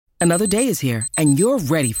Another day is here, and you're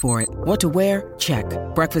ready for it. What to wear? Check.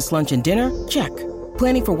 Breakfast, lunch, and dinner? Check.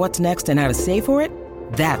 Planning for what's next and how to save for it?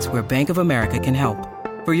 That's where Bank of America can help.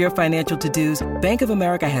 For your financial to-dos, Bank of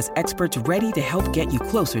America has experts ready to help get you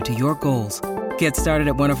closer to your goals. Get started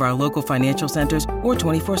at one of our local financial centers or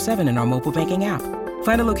 24/7 in our mobile banking app.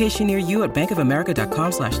 Find a location near you at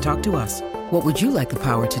bankofamerica.com/talktous. What would you like the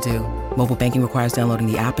power to do? Mobile banking requires downloading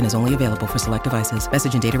the app and is only available for select devices.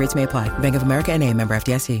 Message and data rates may apply. Bank of America N.A., member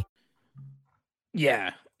FDIC.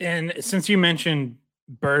 Yeah, and since you mentioned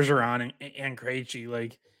Bergeron and Krejci,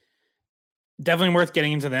 like, definitely worth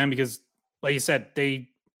getting into them because, like you said,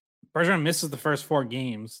 Bergeron misses the first 4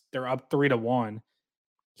 games. They're up 3-1.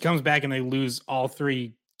 He comes back and they lose all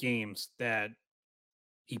 3 games that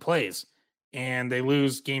he plays, and they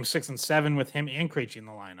lose game 6 and 7 with him and Krejci in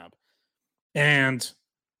the lineup. And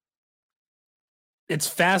it's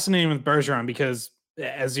fascinating with Bergeron because,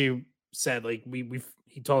 as you said, like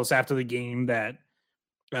he told us after the game that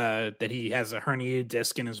he has a herniated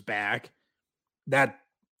disc in his back. That,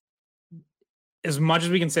 as much as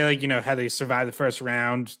we can say, like, how they survive the first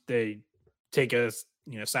round, they take a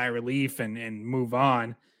sigh of relief and move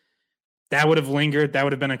on. That would have lingered. That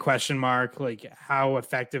would have been a question mark. Like, how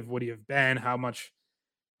effective would he have been? How much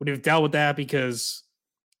would he have dealt with that? Because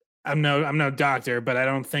I'm no doctor, but I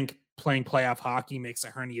don't think playing playoff hockey makes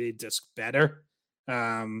a herniated disc better.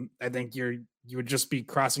 I think you would just be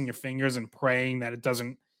crossing your fingers and praying that it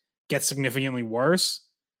doesn't get significantly worse.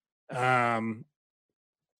 But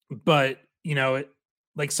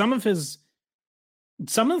like some of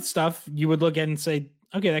the stuff you would look at and say,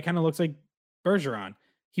 okay, that kind of looks like Bergeron.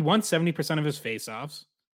 He won 70% of his faceoffs.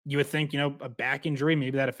 You would think, a back injury,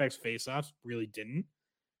 maybe that affects faceoffs. Really didn't.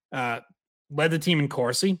 Led the team in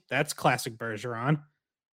Corsi. That's classic Bergeron.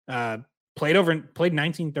 Played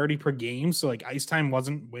 1930 per game, so like ice time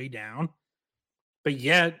wasn't way down. But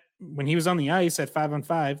yet, when he was on the ice at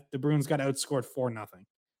 5-on-5, the Bruins got outscored 4-0.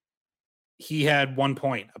 He had 1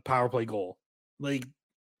 point, a power play goal. Like,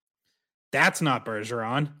 that's not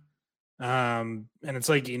Bergeron. And it's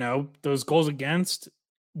like, those goals against,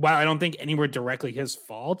 while I don't think anywhere directly his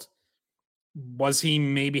fault, was he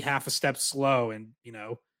maybe half a step slow and,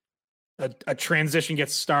 a transition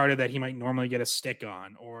gets started that he might normally get a stick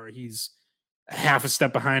on, or he's half a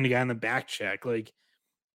step behind a guy on the back check. Like,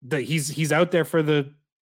 he's out there for the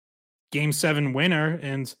Game 7 winner,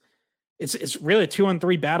 and it's really a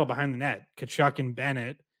 2-on-3 battle behind the net. Tkachuk and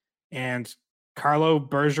Bennett, and Carlo,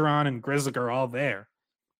 Bergeron, and Grzelcyk are all there.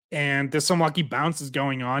 And there's some lucky bounces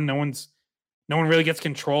going on. No one really gets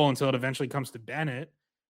control until it eventually comes to Bennett.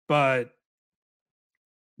 But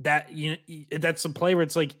that's a play where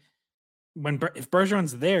it's like, if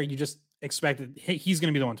Bergeron's there, you just expect that, hey, he's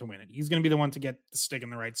going to be the one to win it. He's going to be the one to get the stick in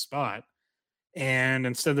the right spot. And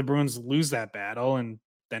instead, the Bruins lose that battle, and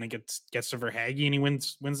then it gets to Verhaeghe, and he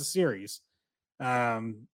wins the series.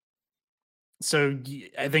 So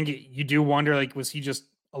I think you do wonder, like, was he just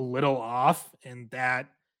a little off, and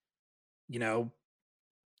that,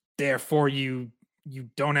 therefore you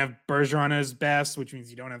don't have Bergeron at his best, which means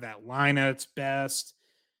you don't have that line at its best,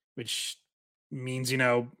 which means,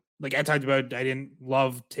 like I talked about, I didn't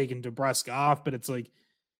love taking DeBrusk off, but it's like,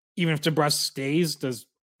 even if DeBrusk stays, does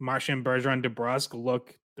Marchand, Bergeron, DeBrusk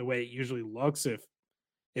look the way it usually looks if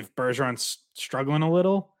Bergeron's struggling a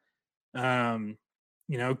little? Krejci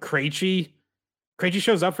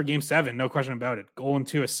shows up for Game 7, no question about it. Goal and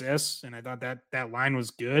 2 assists, and I thought that line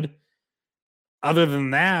was good. Other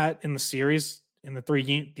than that, in the series, in the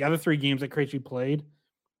other 3 games that Krejci played,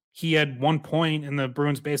 he had 1 point, and the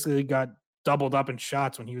Bruins basically got doubled up in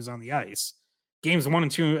shots when he was on the ice. Games 1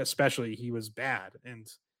 and 2 especially, he was bad.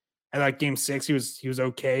 And I thought Game 6 he was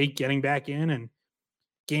okay getting back in, and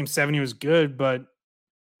Game 7 he was good, but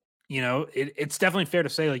it's definitely fair to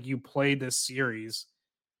say, like, you played this series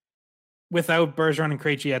without Bergeron and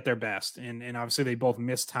Krejci at their best. And obviously they both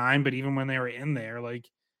missed time, but even when they were in there, like,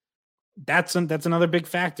 that's another big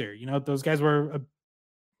factor. Those guys were a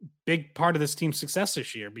big part of this team's success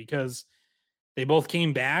this year because they both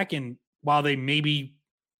came back, and while they maybe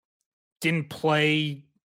didn't play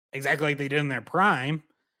exactly like they did in their prime,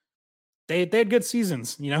 they had good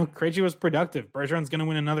seasons. Krejci was productive. Bergeron's going to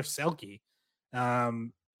win another Selke.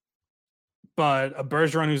 But a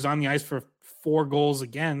Bergeron who's on the ice for 4 goals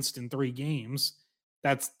against in 3 games,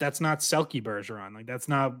 that's not Selke Bergeron. Like, that's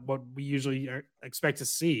not what we usually expect to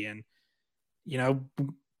see. And,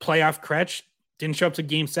 playoff Krejci didn't show up to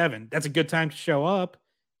Game 7. That's a good time to show up,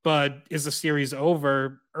 but is the series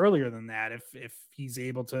over earlier than that if he's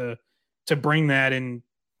able to bring that in,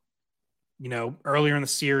 earlier in the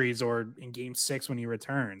series or in Game 6 when he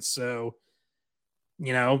returns? So,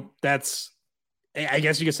 that's I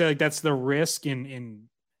guess you could say like that's the risk in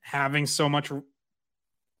having so much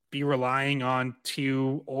be relying on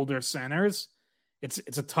two older centers.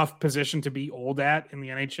 It's a tough position to be old at in the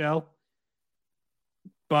NHL.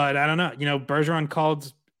 But I don't know. Bergeron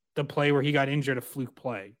called the play where he got injured a fluke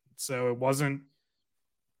play. So it wasn't,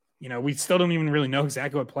 we still don't even really know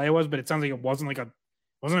exactly what play it was, but it sounds like it wasn't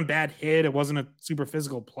a bad hit. It wasn't a super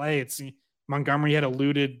physical play. It's Montgomery had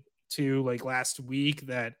alluded to like last week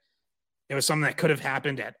that it was something that could have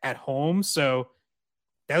happened at home. So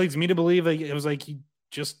that leads me to believe like it was like he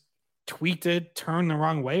just tweaked it, turned the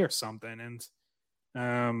wrong way or something. And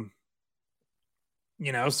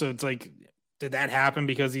so it's like, did that happen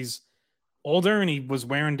because he's older and he was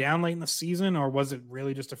wearing down late in the season, or was it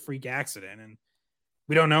really just a freak accident? And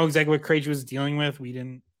we don't know exactly what Krejci was dealing with. We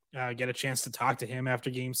didn't get a chance to talk to him after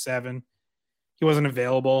Game 7. He wasn't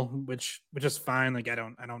available, which is fine. Like I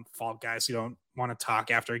don't fault guys who don't want to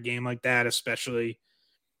talk after a game like that, especially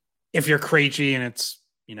if you're Krejci and it's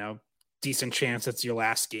decent chance it's your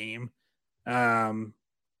last game.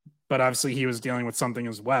 But obviously he was dealing with something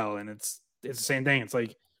as well, and it's the same thing. It's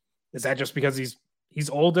like, is that just because he's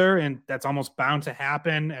older and that's almost bound to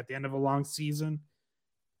happen at the end of a long season?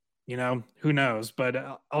 Who knows?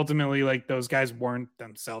 But ultimately, like those guys weren't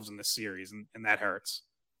themselves in the series, and that hurts.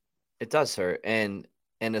 It does hurt, and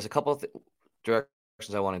there's a couple of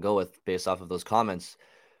directions I want to go with based off of those comments.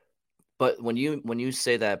 But when you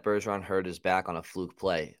say that Bergeron hurt his back on a fluke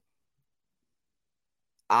play,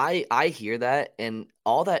 I hear that, and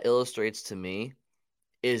all that illustrates to me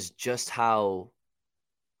is just how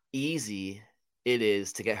easy it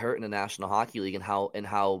is to get hurt in the National Hockey League, and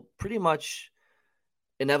how pretty much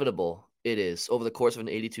inevitable it is over the course of an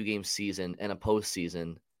 82-game season and a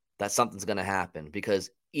postseason that something's going to happen.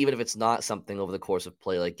 Because even if it's not something over the course of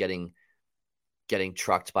play, like getting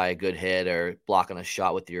trucked by a good hit or blocking a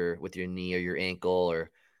shot with your knee or your ankle,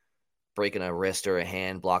 or breaking a wrist or a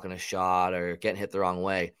hand blocking a shot, or getting hit the wrong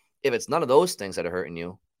way, if it's none of those things that are hurting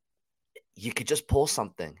you, you could just pull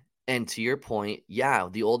something. And to your point, yeah,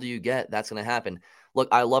 the older you get, that's going to happen. Look,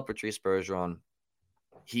 I love Patrice Bergeron.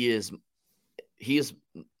 He's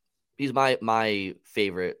my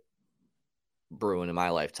favorite Bruin in my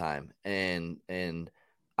lifetime, and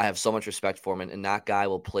I have so much respect for him, and that guy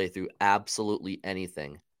will play through absolutely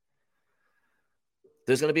anything.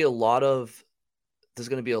 There's going to be a lot of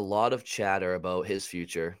chatter about his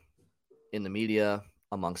future in the media,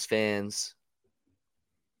 amongst fans,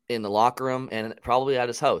 in the locker room, and probably at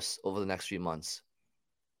his house over the next few months.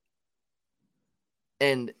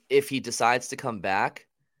 And if he decides to come back,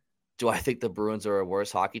 do I think the Bruins are a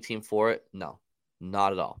worse hockey team for it? No,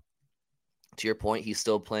 not at all. To your point, he's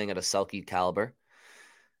still playing at a Selke caliber.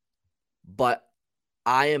 But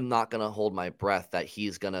I am not going to hold my breath that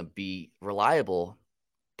he's going to be reliable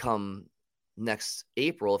come next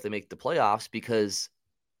April if they make the playoffs, because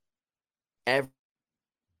every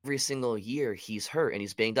single year he's hurt and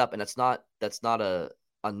he's banged up. And that's not a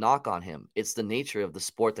knock on him. It's the nature of the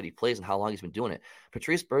sport that he plays and how long he's been doing it.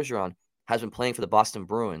 Patrice Bergeron has been playing for the Boston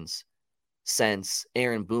Bruins since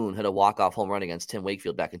Aaron Boone had a walk-off home run against Tim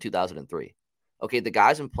Wakefield back in 2003. Okay, the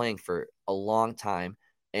guy's been playing for a long time,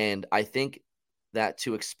 and I think that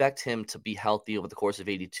to expect him to be healthy over the course of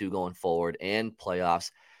 82 going forward and playoffs,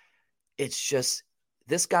 it's just,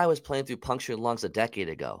 this guy was playing through punctured lungs a decade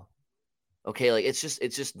ago. Okay, like it's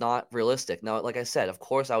just not realistic. Now, like I said, of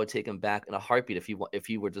course I would take him back in a heartbeat if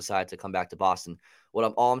he were to decide to come back to Boston.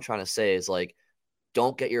 All I'm trying to say is, like,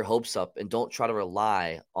 don't get your hopes up and don't try to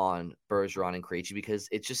rely on Bergeron and Krejci, because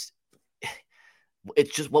it's just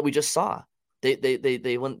what we just saw. They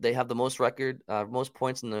have the most most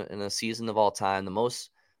points in a season of all time, the most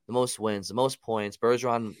wins, the most points.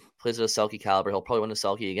 Bergeron plays at a Selke caliber. He'll probably win the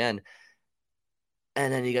Selke again.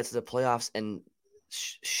 And then you get to the playoffs and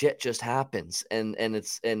shit just happens. And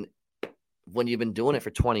when you've been doing it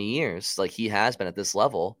for 20 years, like he has been at this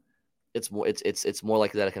level, it's more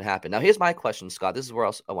likely that it can happen. Now, here's my question, Scott. This is where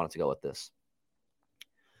else I wanted to go with this.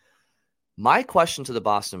 My question to the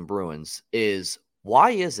Boston Bruins is,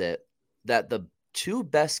 why is it that the two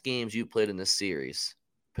best games you played in this series,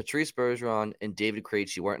 Patrice Bergeron and David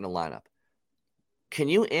Krejci, weren't in the lineup? Can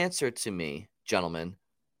you answer to me, gentlemen,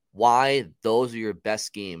 why those are your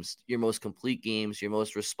best games, your most complete games, your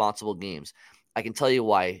most responsible games? I can tell you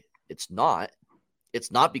why it's not.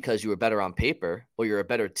 It's not because you were better on paper or you're a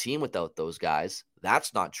better team without those guys.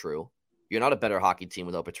 That's not true. You're not a better hockey team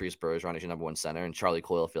without Patrice Bergeron as your number one center and Charlie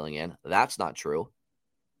Coyle filling in. That's not true.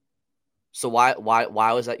 So why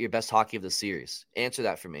was that your best hockey of the series? Answer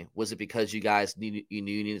that for me. Was it because you guys knew you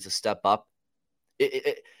needed to step up?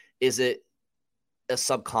 Is it a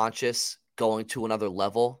subconscious going to another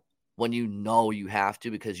level when you have to,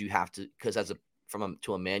 because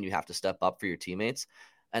to a man, you have to step up for your teammates.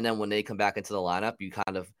 And then when they come back into the lineup, you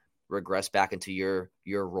kind of regress back into your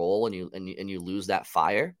role and you lose that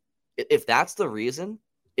fire. If that's the reason,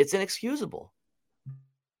 it's inexcusable.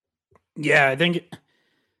 Yeah, I think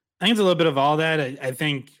it's a little bit of all that. I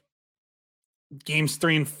think games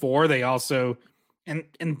 3 and 4, they also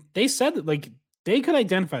and they said that like they could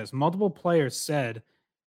identify this. Multiple players said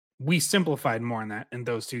we simplified more in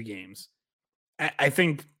those 2 games. I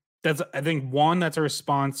think one, that's a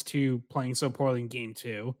response to playing so poorly in game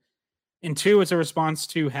 2. And 2, it's a response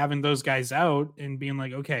to having those guys out and being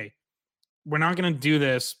like, okay, we're not going to do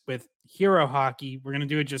this with hero hockey. We're going to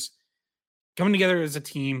do it just coming together as a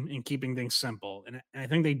team and keeping things simple. And I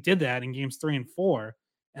think they did that in games 3 and 4.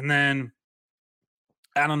 And then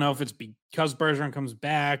I don't know if it's because Bergeron comes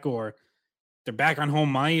back or they're back on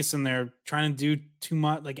home ice and they're trying to do too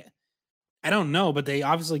much. Like, I don't know, but they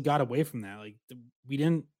obviously got away from that. Like, we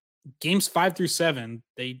didn't games 5 through 7.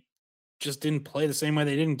 They just didn't play the same way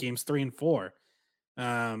they did in games 3 and 4.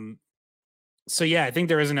 So yeah, I think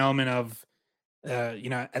there is an element of,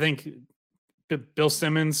 I think Bill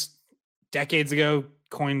Simmons decades ago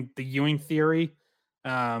coined the Ewing theory,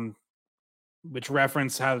 which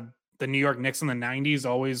referenced how the New York Knicks in the 90s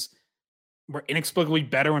always were inexplicably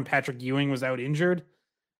better when Patrick Ewing was out injured.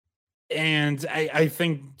 And I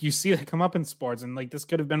think you see that come up in sports. And like, this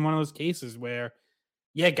could have been one of those cases where,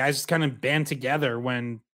 yeah, guys just kind of band together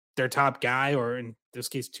when their top guy, or in this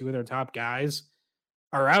case, 2 of their top guys,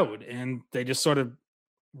 are out, and they just sort of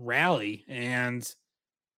rally. And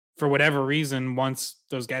for whatever reason, once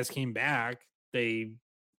those guys came back, they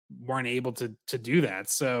weren't able to do that.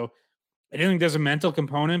 So I do think there's a mental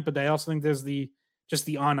component, but I also think there's the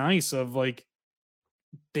on ice of like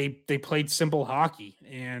they played simple hockey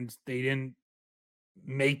and they didn't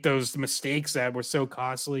make those mistakes that were so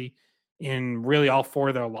costly in really all 4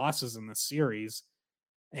 of their losses in the series.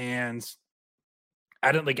 And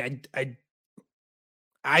I don't like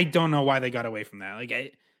I don't know why they got away from that.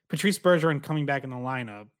 Like Patrice Bergeron coming back in the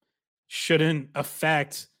lineup shouldn't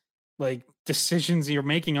affect like decisions you're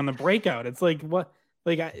making on the breakout. It's like what,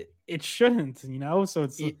 like it shouldn't, So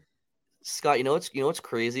it's Scott, what's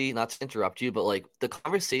crazy? Not to interrupt you, but like the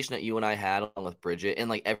conversation that you and I had along with Bridget and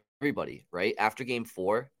like everybody, right after Game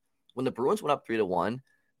 4, when the Bruins went up 3-1.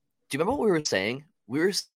 Do you remember what we were saying? We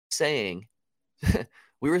were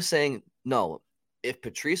saying, no. If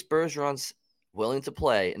Patrice Bergeron's willing to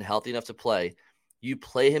play and healthy enough to play, you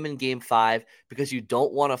play him in Game 5 because you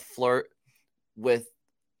don't want to flirt with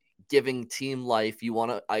giving team life. You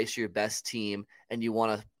want to ice your best team and you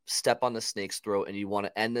want to step on the snake's throat and you want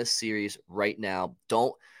to end this series right now.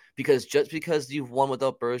 Because you've won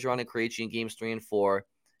without Bergeron and Krejci in games 3 and 4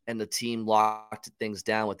 and the team locked things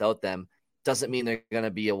down without them doesn't mean they're going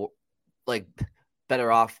to be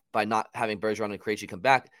better off by not having Bergeron and Krejci come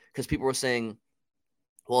back. Because people were saying,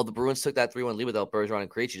 well, the Bruins took that 3-1 lead without Bergeron and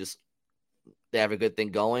Krejci. They have a good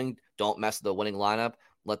thing going. Don't mess with the winning lineup.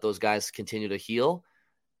 Let those guys continue to heal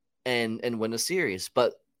and win the series.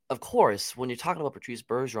 But of course, when you're talking about Patrice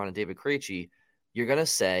Bergeron and David Krejci, you're going to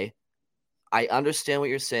say, I understand what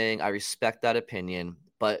you're saying. I respect that opinion,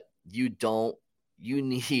 but you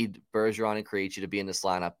need Bergeron and Krejci to be in this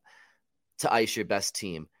lineup to ice your best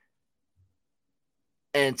team.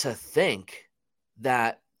 And to think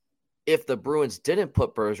that if the Bruins didn't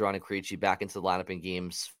put Bergeron and Krejci back into the lineup in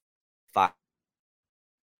games 5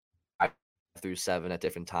 through 7 at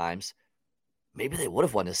different times, maybe they would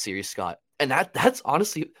have won this series, Scott. And that's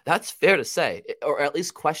honestly, that's fair to say, or at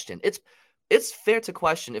least question. It's fair to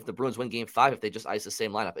question if the Bruins win Game 5 if they just ice the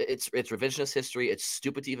same lineup. It's revisionist history. It's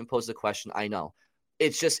stupid to even pose the question. I know.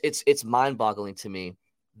 It's just it's mind-boggling to me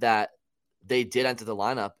that they did enter the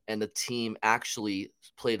lineup and the team actually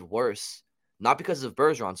played worse, not because of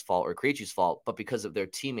Bergeron's fault or Krejci's fault, but because of their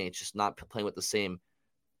teammates just not playing with the same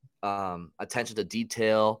attention to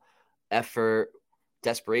detail, effort,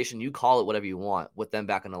 desperation. You call it whatever you want with them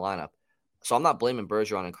back in the lineup. So I'm not blaming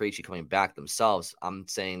Bergeron and Krejci coming back themselves. I'm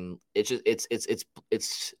saying it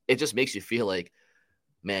just makes you feel like,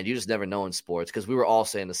 man, you just never know in sports, because we were all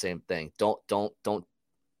saying the same thing. Don't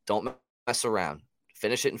mess around.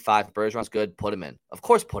 Finish it in 5. Bergeron's good. Put him in. Of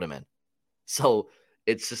course, put him in. So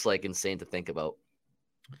it's just like insane to think about.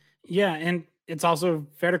 Yeah, and it's also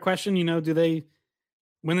fair to question, do they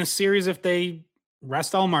win the series if they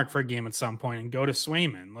rest Allmark for a game at some point and go to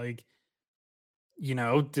Swayman? Like,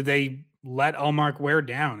 did they let Allmark wear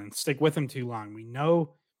down and stick with him too long? We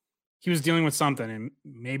know he was dealing with something, and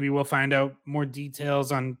maybe we'll find out more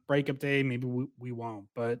details on breakup day. Maybe we won't.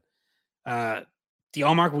 But the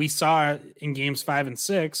Allmark we saw in games 5 and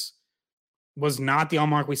 6 was not the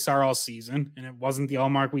Allmark we saw all season, and it wasn't the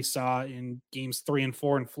Allmark we saw in games 3 and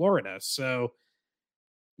 4 in Florida. So,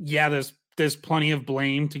 yeah, there's plenty of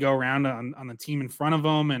blame to go around on the team in front of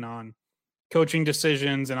him and on coaching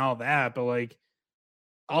decisions and all that. But like,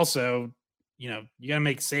 also, you got to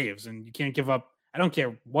make saves, and you can't give up. I don't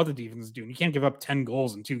care what the defense is doing. You can't give up 10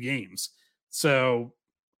 goals in 2 games. So,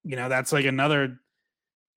 that's like another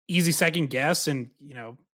easy second guess. And,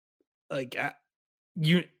 like I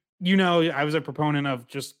was a proponent of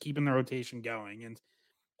just keeping the rotation going, and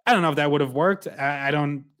I don't know if that would have worked. I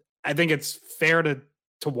don't. I think it's fair to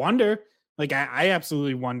wonder. Like I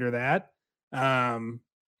absolutely wonder that.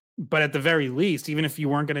 But at the very least, even if you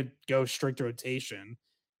weren't going to go strict rotation,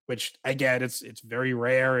 which I get, it's very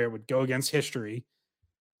rare. It would go against history.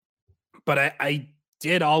 But I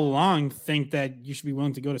did all along think that you should be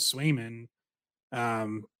willing to go to Swayman.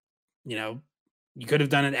 You could have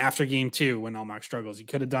done it after game 2 when Allmark struggles. You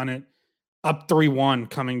could have done it up 3-1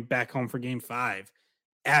 coming back home for game 5.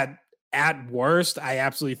 At worst, I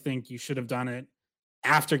absolutely think you should have done it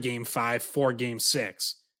after game 5 for game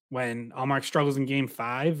 6 when Allmark struggles in game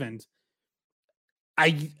 5. And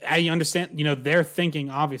I understand, their thinking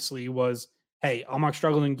obviously was, hey, Allmark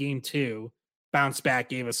struggled in game 2, bounced back,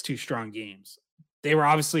 gave us 2 strong games. They were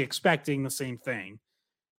obviously expecting the same thing,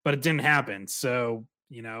 but it didn't happen. So,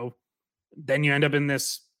 then you end up in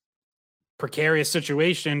this precarious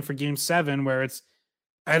situation for game 7 where it's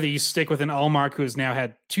either you stick with an Allmark who has now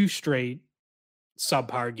had 2 straight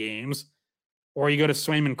subpar games, or you go to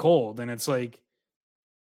Swayman cold. And it's like,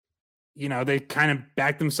 they kind of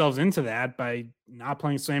backed themselves into that by not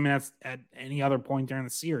playing Swayman at any other point during the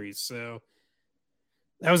series. So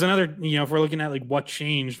that was another, if we're looking at like what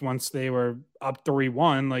changed once they were up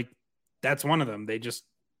 3-1, like that's one of them. They just,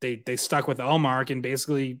 they stuck with Allmark, and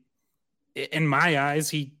basically in my eyes,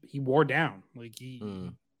 he wore down. Like he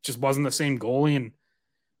just wasn't the same goalie, and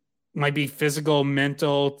might be physical,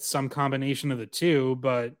 mental, some combination of the two.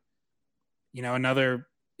 But, another,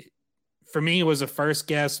 for me, it was a first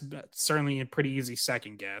guess, but certainly a pretty easy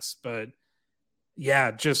second guess. But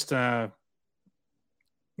yeah, just, obviously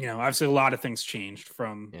a lot of things changed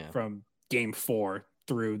from game 4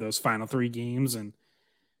 through those final 3 games. And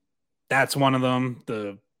that's one of them.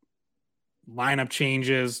 The lineup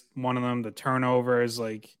changes, one of them, the turnovers,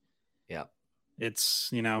 like, yeah, it's,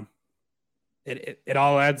 it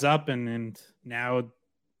all adds up. And now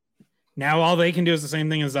all they can do is the same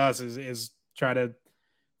thing as us is try to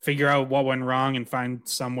figure out what went wrong and find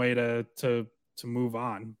some way to move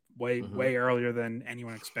on way earlier than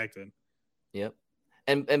anyone expected. Yep.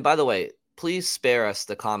 And by the way, please spare us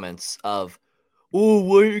the comments of, oh,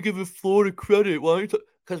 why are you giving Florida credit? Why are you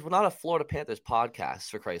because we're not a Florida Panthers podcast,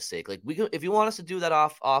 for Christ's sake. Like, we can, if you want us to do that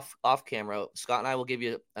off camera, Scott and I will give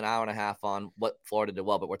you an hour and a half on what Florida did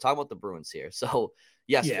well, but we're talking about the Bruins here. So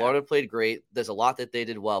yes, Florida played great. There's a lot that they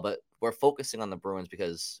did well, but we're focusing on the Bruins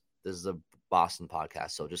because this is a Boston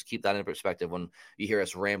podcast. So just keep that in perspective when you hear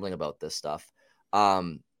us rambling about this stuff.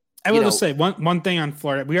 I will just say one thing on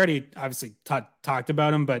Florida. We already obviously talked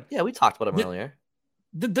about him, but yeah, we talked about him earlier.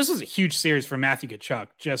 This was a huge series for Matthew Tkachuk,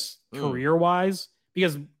 just career wise,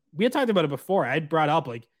 because we had talked about it before. I had brought up,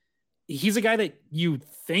 like, he's a guy that you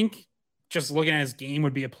think, just looking at his game,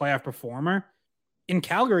 would be a playoff performer. In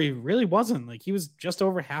Calgary, he really wasn't. Like, he was just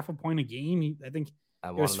over half a point a game. I think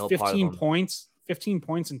it was 15 points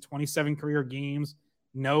in 27 career games,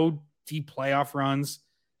 no deep playoff runs.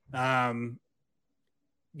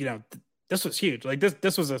 This was huge. Like,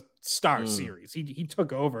 this was a star series. He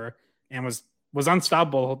took over and was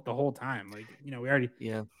unstoppable the whole time. Like, we already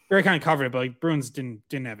kind of covered it, but like, Bruins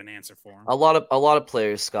didn't have an answer for him. A lot of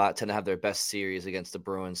players, Scott, tend to have their best series against the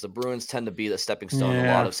Bruins. The Bruins tend to be the stepping stone in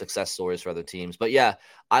a lot of success stories for other teams. But yeah,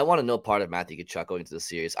 I want to know part of Matthew Tkachuk going into the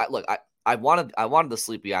series. I wanted the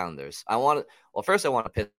Sleepy Islanders. First I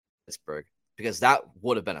wanted Pittsburgh, because that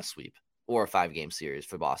would have been a sweep or a 5-game series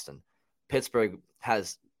for Boston. Pittsburgh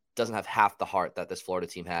doesn't have half the heart that this Florida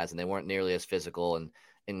team has, and they weren't nearly as physical and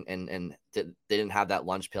they didn't have that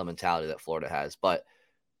lunch pail mentality that Florida has. But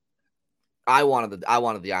I wanted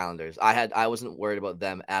the Islanders. I wasn't worried about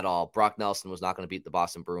them at all. Brock Nelson was not going to beat the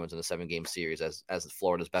Boston Bruins in a 7-game series as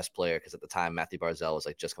Florida's best player, because at the time Matthew Barzal was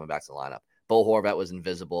like just coming back to the lineup. Bo Horvat was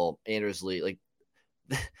invisible. Anders Lee, like,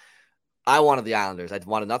 I wanted the Islanders. I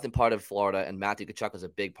wanted nothing part of Florida, and Matthew Tkachuk was a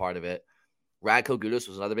big part of it. Radko Gudas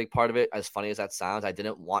was another big part of it. As funny as that sounds, I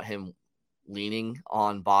didn't want him leaning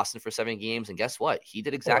on Boston for 7 games, and guess what? He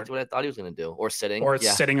did exactly what I thought he was going to do, or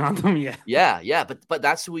sitting on them. Yeah. But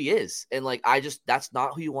that's who he is, and like, that's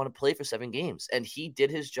not who you want to play for 7 games, and he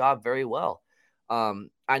did his job very well.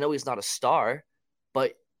 I know he's not a star,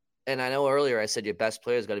 but And I know earlier I said your best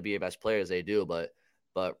players got to be your best players. They do, but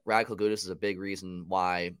Radko Gudas is a big reason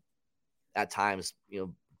why at times,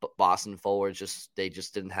 Boston forwards they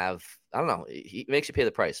just didn't have, I don't know, he makes you pay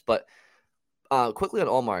the price. But quickly on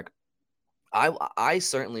Ullmark, I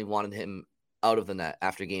certainly wanted him out of the net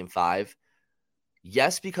after game 5.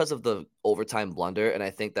 Yes, because of the overtime blunder, and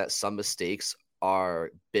I think that some mistakes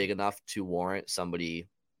are big enough to warrant somebody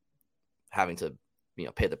having to,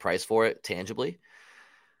 pay the price for it tangibly.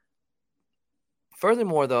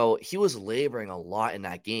 Furthermore, though, he was laboring a lot in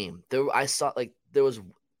that game. I saw there was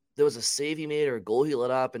a save he made or a goal he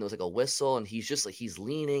let up, and it was like a whistle, and he's just like he's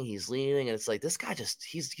leaning, and it's like this guy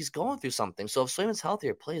he's going through something. So if Swayman's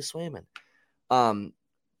healthier, play Swayman.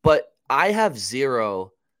 But I have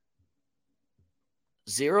zero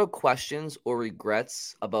questions or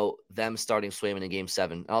regrets about them starting Swayman in Game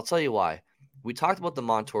 7. And I'll tell you why. We talked about the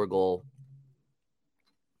Montour goal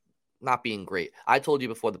not being great. I told you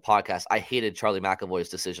before the podcast, I hated Charlie McAvoy's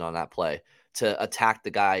decision on that play to attack the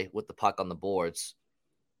guy with the puck on the boards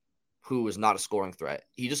who was not a scoring threat.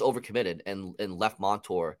 He just overcommitted and left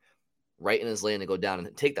Montour right in his lane to go down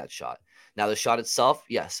and take that shot. Now, the shot itself,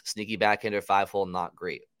 yes, sneaky backhander, 5-hole, not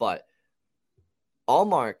great. But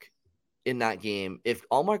Ullmark in that game, if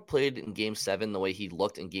Ullmark played in Game 7 the way he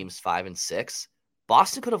looked in Games 5 and 6,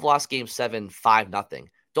 Boston could have lost Game 7 5-0.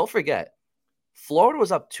 Don't forget, Florida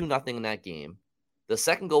was up 2-0 in that game. The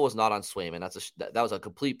second goal was not on Swayman. That was a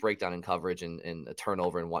complete breakdown in coverage and a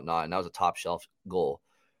turnover and whatnot, and that was a top shelf goal.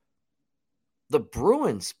 The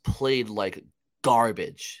Bruins played like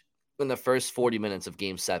garbage in the first 40 minutes of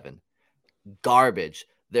Game 7. Garbage.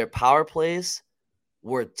 Their power plays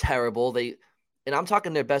were terrible. And I'm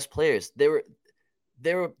talking their best players. They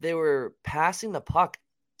were passing the puck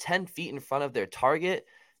 10 feet in front of their target.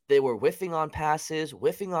 They were whiffing on passes,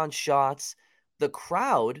 whiffing on shots. The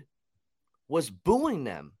crowd was booing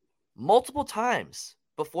them multiple times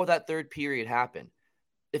before that third period happened.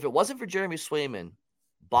 If it wasn't for Jeremy Swayman,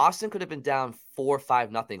 Boston could have been down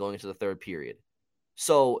 4-5-0 going into the third period.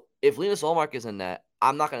 So if Linus Ullmark is in net,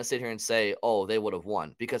 I'm not going to sit here and say, oh, they would have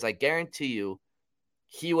won, because I guarantee you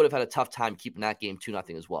he would have had a tough time keeping that game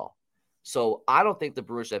 2-0 as well. So I don't think the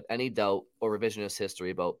Brewers should have any doubt or revisionist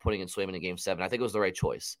history about putting in Swayman in Game 7. I think it was the right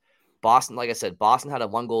choice. Boston, like I said, Boston had a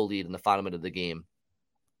 1-goal lead in the final minute of the game.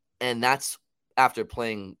 And that's after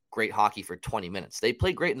playing great hockey for 20 minutes. They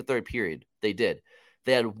played great in the third period. They did.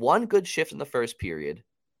 They had one good shift in the first period,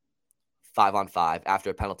 5-on-5, after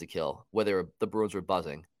a penalty kill, where the Bruins were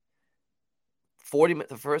buzzing.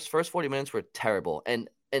 The first 40 minutes were terrible. And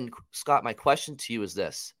Scott, my question to you is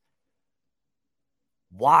this.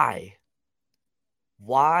 Why?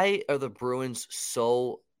 Why are the Bruins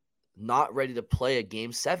so not ready to play a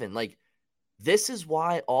Game 7? Like, this is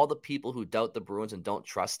why all the people who doubt the Bruins and don't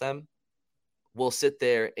trust them will sit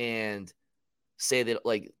there and say that,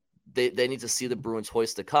 like, they need to see the Bruins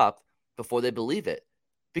hoist the cup before they believe it.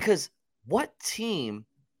 Because what team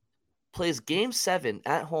plays Game 7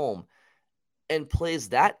 at home and plays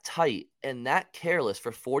that tight and that careless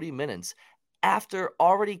for 40 minutes after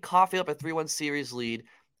already coughing up a 3-1 series lead,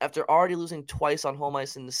 after already losing twice on home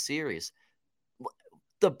ice in the series?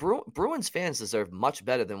 The Bruins fans deserve much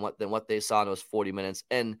better than what they saw in those 40 minutes.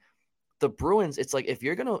 And the Bruins, it's like, if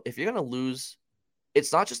you're gonna lose,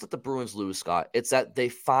 it's not just that the Bruins lose, Scott. It's that they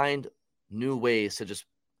find new ways to just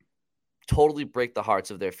totally break the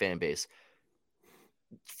hearts of their fan base.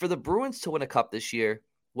 For the Bruins to win a cup this year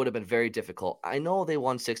would have been very difficult. I know they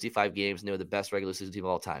won 65 games and they were the best regular season team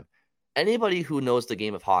of all time. Anybody who knows the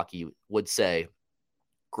game of hockey would say,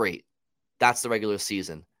 great, that's the regular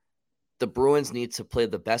season. The Bruins need to play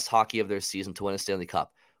the best hockey of their season to win a Stanley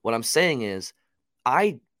Cup. What I'm saying is,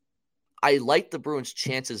 I like the Bruins'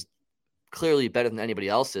 chances clearly better than anybody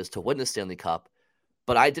else's to win the Stanley Cup,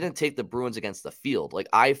 but I didn't take the Bruins against the field. Like,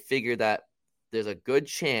 I figured that there's a good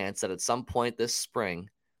chance that at some point this spring,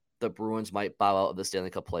 the Bruins might bow out of the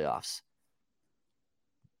Stanley Cup playoffs.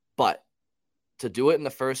 But to do it in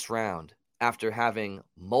the first round, after having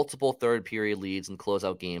multiple third period leads and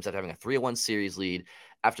closeout games, after having a 3-1 series lead,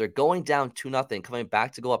 after going down 2-0, coming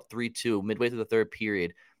back to go up 3-2 midway through the third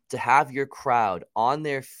period, to have your crowd on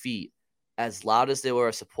their feet, as loud as they were,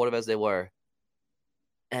 as supportive as they were,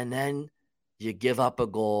 and then you give up a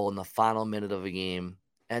goal in the final minute of a game,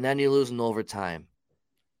 and then you lose in overtime.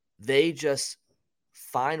 They just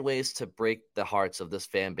find ways to break the hearts of this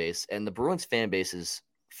fan base, and the Bruins fan base is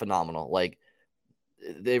phenomenal. Like,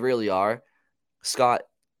 they really are. Scott,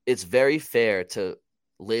 it's very fair to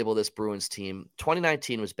label this Bruins team.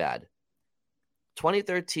 2019 was bad.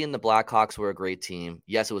 2013, the Blackhawks were a great team.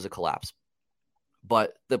 Yes, it was a collapse,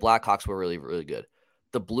 but the Blackhawks were really, really good.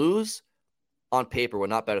 The Blues, on paper were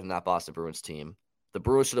not better than that Boston Bruins team. The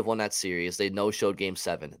Bruins should have won that series. They no-showed Game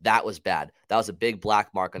 7. That was bad. That was a big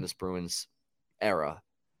black mark on this Bruins era.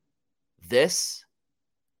 This,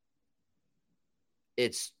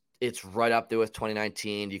 it's right up there with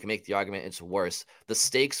 2019. You can make the argument it's worse. The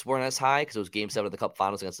stakes weren't as high because it was Game 7 of the Cup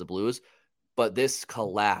Finals against the Blues, but this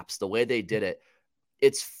collapse, the way they did it,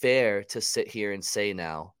 it's fair to sit here and say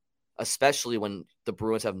now, especially when the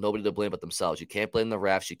Bruins have nobody to blame but themselves. You can't blame the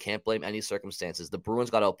refs. You can't blame any circumstances. The Bruins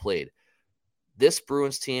got outplayed. This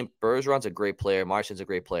Bruins team, Bergeron's a great player. Martian's a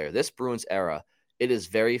great player. This Bruins era, it is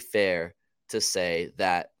very fair to say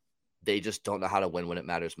that they just don't know how to win when it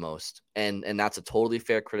matters most. And that's a totally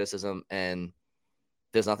fair criticism, and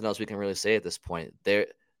there's nothing else we can really say at this point.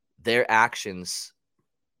 Their actions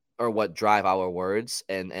are what drive our words,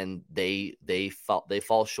 and they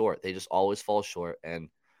fall short. They just always fall short, and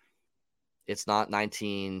it's not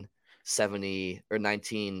 1970 or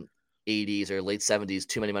 1980s or late 70s,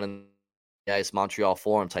 too many men in the ice, Montreal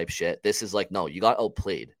Forum type shit. This is like, no, you got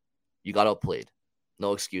outplayed.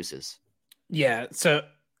 No excuses. Yeah, so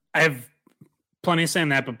I have plenty of saying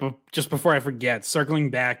that, but just before I forget, circling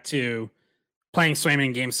back to playing Swayman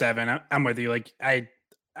in Game 7, I'm with you. Like, I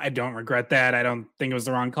don't regret that. I don't think it was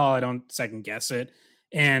the wrong call. I don't second guess it.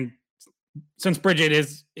 And since Bridget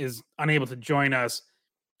is unable to join us,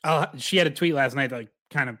 she had a tweet last night that like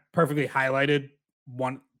kind of perfectly highlighted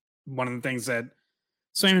one of the things that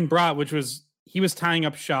Swayman brought, which was he was tying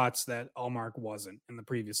up shots that Allmark wasn't in the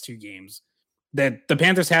previous 2 games. That the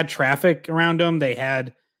Panthers had traffic around them. They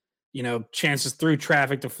had, chances through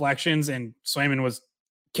traffic, deflections, and Swayman was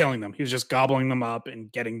killing them. He was just gobbling them up and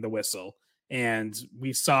getting the whistle. And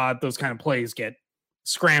we saw those kind of plays get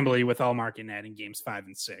scrambly with Allmark in that in games 5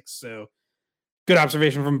 and 6. So good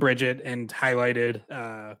observation from Bridget, and highlighted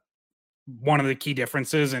one of the key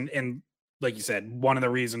differences. And like you said, one of the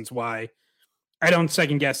reasons why I don't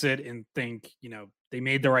second guess it and think, they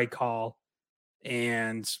made the right call.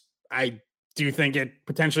 And I do think it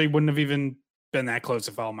potentially wouldn't have even been that close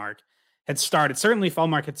if Allmark had started. Certainly if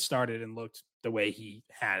Allmark had started and looked the way he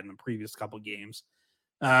had in the previous couple games.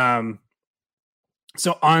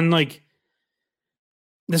 So on like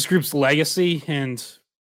this group's legacy and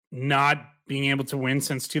not being able to win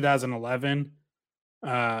since 2011,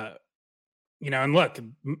 and look,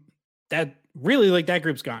 that really, like, that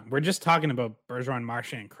group's gone. We're just talking about Bergeron,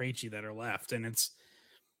 Marchand, and Krejci that are left. And it's,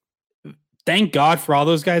 thank God for all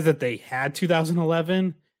those guys that they had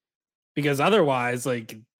 2011, because otherwise,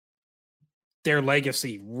 like, their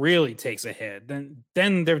legacy really takes a hit.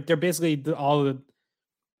 Then they're basically all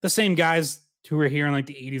the same guys who were here in like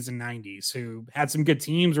the 80s and 90s, who had some good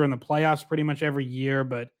teams, were in the playoffs pretty much every year,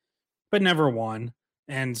 but never won.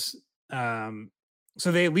 And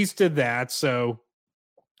so they at least did that. So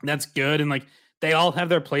that's good. And like, they all have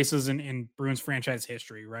their places in Bruins franchise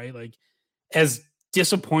history, right? Like, as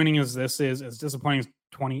disappointing as this is, as disappointing as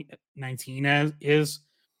 2019 is,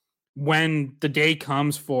 when the day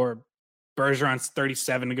comes for Bergeron's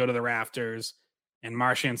 37 to go to the rafters and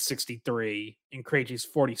Marchand's 63 and Krejci's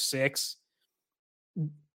 46,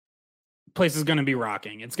 place is going to be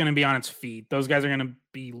rocking. It's going to be on its feet. Those guys are going to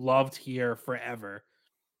be loved here forever.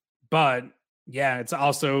 But yeah, it's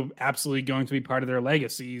also absolutely going to be part of their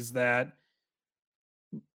legacies that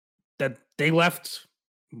they left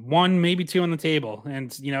 1, maybe 2 on the table.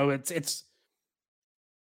 And,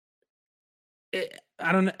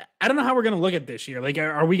 I don't know how we're going to look at this year. Like,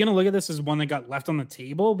 are we going to look at this as one that got left on the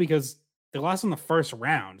table because they lost in the first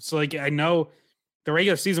round? So like, I know the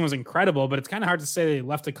regular season was incredible, but it's kind of hard to say they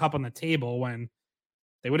left a cup on the table when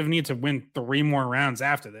they would have needed to win 3 more rounds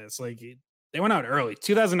after this. Like, they went out early.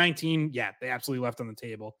 2019, yeah, they absolutely left on the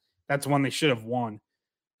table. That's one they should have won.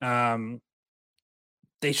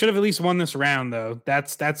 They should have at least won this round, though.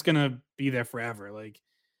 That's going to be there forever.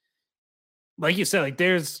 Like you said, like,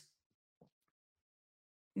 there's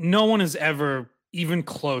no one is ever even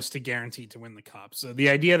close to guaranteed to win the cup. So the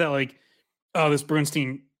idea that like, oh, this Bruins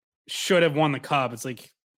team should have won the cup, it's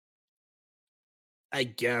like, I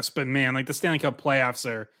guess, but man, like, the Stanley Cup playoffs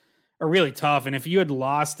are really tough. And if you had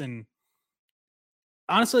lost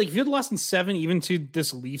honestly, like, if you had lost in 7, even to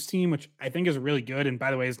this Leafs team, which I think is really good, and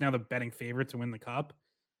by the way, is now the betting favorite to win the cup.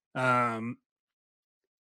 I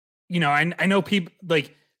know people,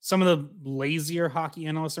 like, some of the lazier hockey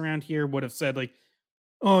analysts around here would have said like,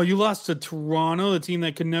 oh, you lost to Toronto, the team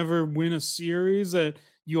that could never win a series that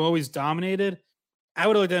you always dominated. I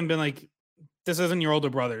would have looked at them and been like, this isn't your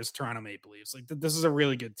older brother's Toronto Maple Leafs. Like, this is a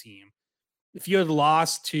really good team. If you had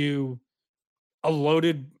lost to a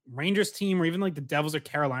loaded Rangers team, or even like the Devils or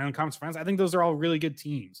Carolina in conference finals, I think those are all really good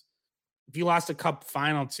teams. If you lost a cup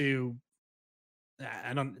final to,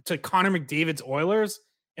 I don't to Connor McDavid's Oilers,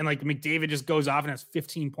 and like McDavid just goes off and has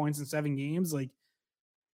 15 points in 7 games, like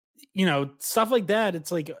stuff like that.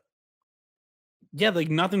 It's like, yeah, like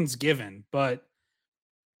nothing's given, but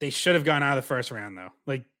they should have gone out of the first round though.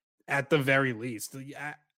 Like at the very least,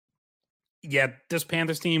 yeah, this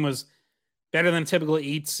Panthers team was better than a typical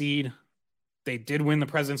 8 seed. They did win the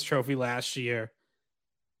President's Trophy last year.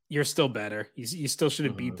 You're still better. You still should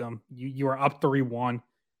have beat them. You were up 3-1.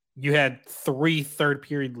 You had 3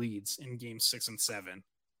 third-period leads in games 6 and 7,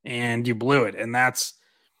 and you blew it. And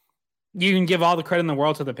you can give all the credit in the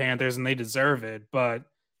world to the Panthers, and they deserve it. But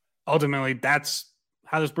ultimately, that's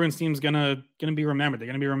how this Bruins team is gonna be remembered. They're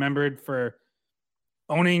gonna be remembered for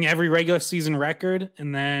owning every regular season record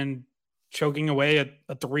and then choking away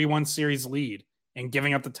a 3-1 series lead and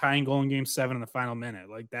giving up the tying goal in Game 7 in the final minute.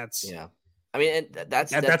 Like that's I mean,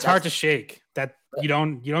 that's hard to shake. That you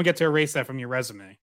don't get to erase that from your resume.